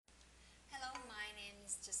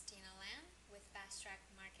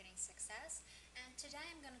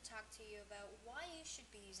talk to you about why you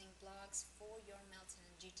should be using blogs for your Milton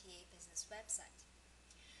and GTA business website.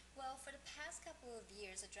 Well, for the past couple of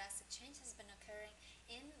years, a drastic change has been occurring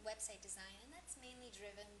in website design, and that's mainly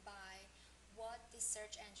driven by what the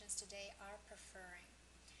search engines today are preferring.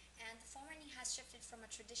 And the formatting has shifted from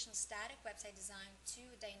a traditional static website design to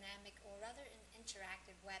a dynamic, or rather an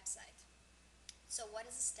interactive website. So what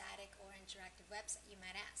is a static or interactive website, you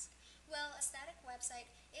might ask? Well, a static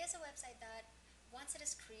website is a website that once it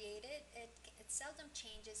is created, it seldom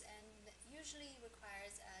changes and usually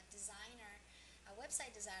requires a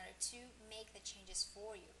website designer to make the changes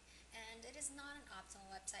for you. And it is not an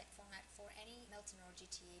optimal website format for any Milton or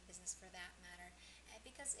GTA business for that matter,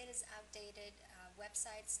 because it is outdated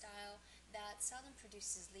website style that seldom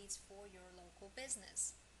produces leads for your local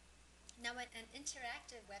business. Now, an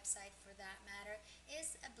interactive website for that matter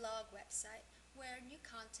is a blog website where new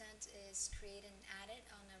content is created and added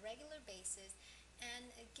on a regular basis,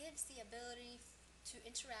 and it gives the ability to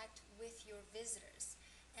interact with your visitors.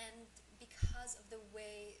 And because of the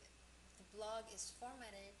way the blog is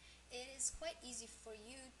formatted, it is quite easy for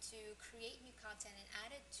you to create new content and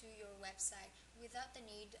add it to your website without the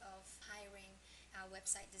need of hiring a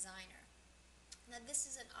website designer. Now, this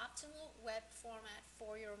is an optimal web format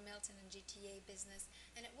for your Milton and GTA business,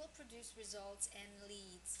 and it will produce results and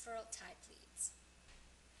leads, referral type leads.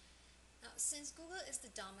 Now, since Google is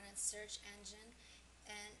the dominant search engine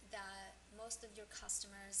and that most of your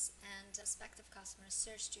customers and prospective customers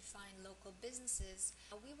search to find local businesses,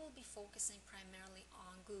 we will be focusing primarily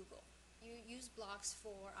on Google. You use blogs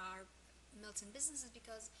for our Milton businesses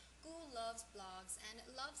because Google loves blogs and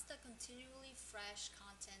it loves the continually fresh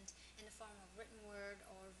content in the form of written word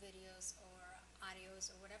or videos or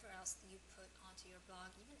audios or whatever else you put onto your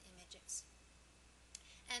blog, even images.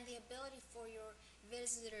 And the ability for your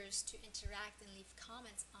visitors to interact and leave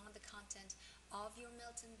comments on the content of your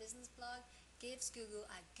Milton business blog gives Google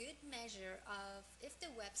a good measure of if the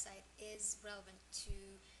website is relevant to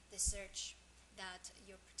the search that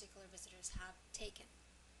your particular visitors have taken.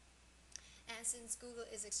 And since Google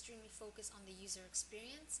is extremely focused on the user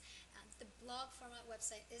experience, the blog format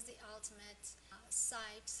website is the ultimate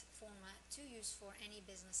site format to use for any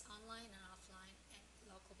business online and offline and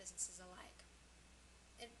local businesses alike.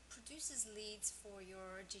 It produces leads for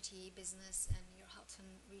your GTA business and your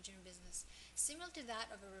Halton region business, similar to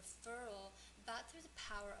that of a referral, but through the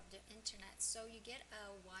power of the internet, so you get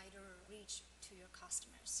a wider reach to your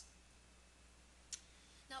customers.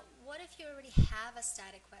 Now, what if you already have a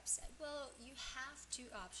static website? Well, you have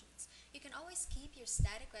two options. You can always keep your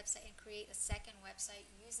static website and create a second website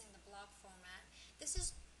using the blog format. This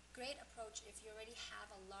is a great approach if you already have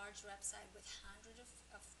a large website with hundreds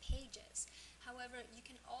of pages. However, you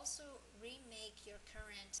can also remake your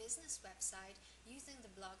current business website using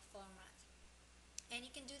the blog format. And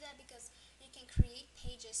you can do that because you can create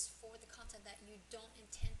pages for the content that you don't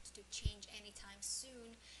intend to change anytime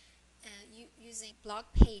soon, using blog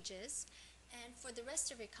pages, and for the rest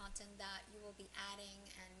of your content that you will be adding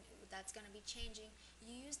and that's going to be changing,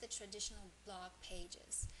 you use the traditional blog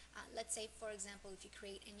pages. Let's say, for example, if you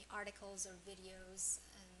create any articles or videos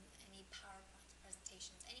and any PowerPoint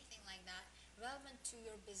presentations, anything like that relevant to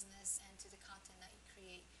your business and to the content that you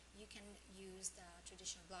create, you can use the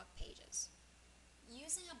traditional blog pages.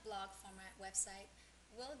 Using a blog format website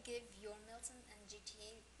will give your Milton and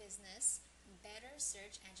GTA business better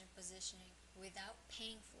search engine positioning without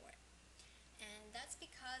paying for it. And that's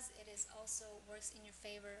because it is also works in your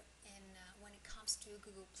favor when it comes to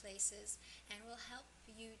Google Places, and will help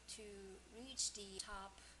you to reach the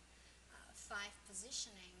top 5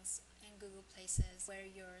 positionings in Google Places where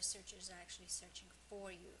your searchers are actually searching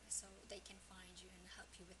for you, so they can find you and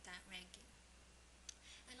help you with that ranking.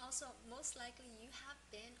 And also, most likely you have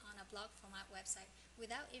been on a blog format website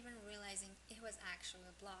without even realizing it was actually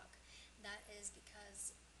a blog. That is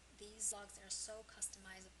because these blogs are so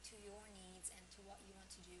customized to your needs and to what you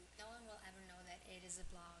want to do. No one will ever know that it is a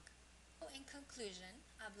blog. So in conclusion,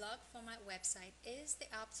 a blog format website is the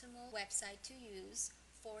optimal website to use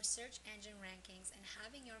for search engine rankings and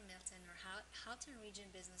having your Milton or Halton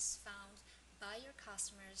region business found by your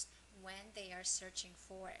customers when they are searching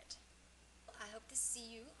for it. I hope to see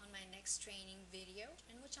you on my next training video,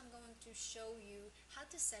 in which I'm going to show you how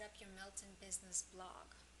to set up your Milton business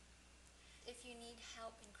blog. If you need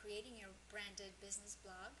help in creating your branded business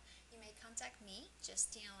blog, you may contact me,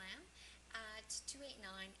 Justine Lam, at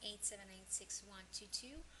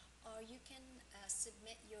 289-878-6122, or you can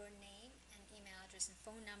submit your name and email address and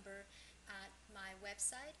phone number at my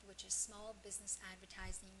website, which is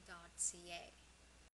smallbusinessadvertising.ca.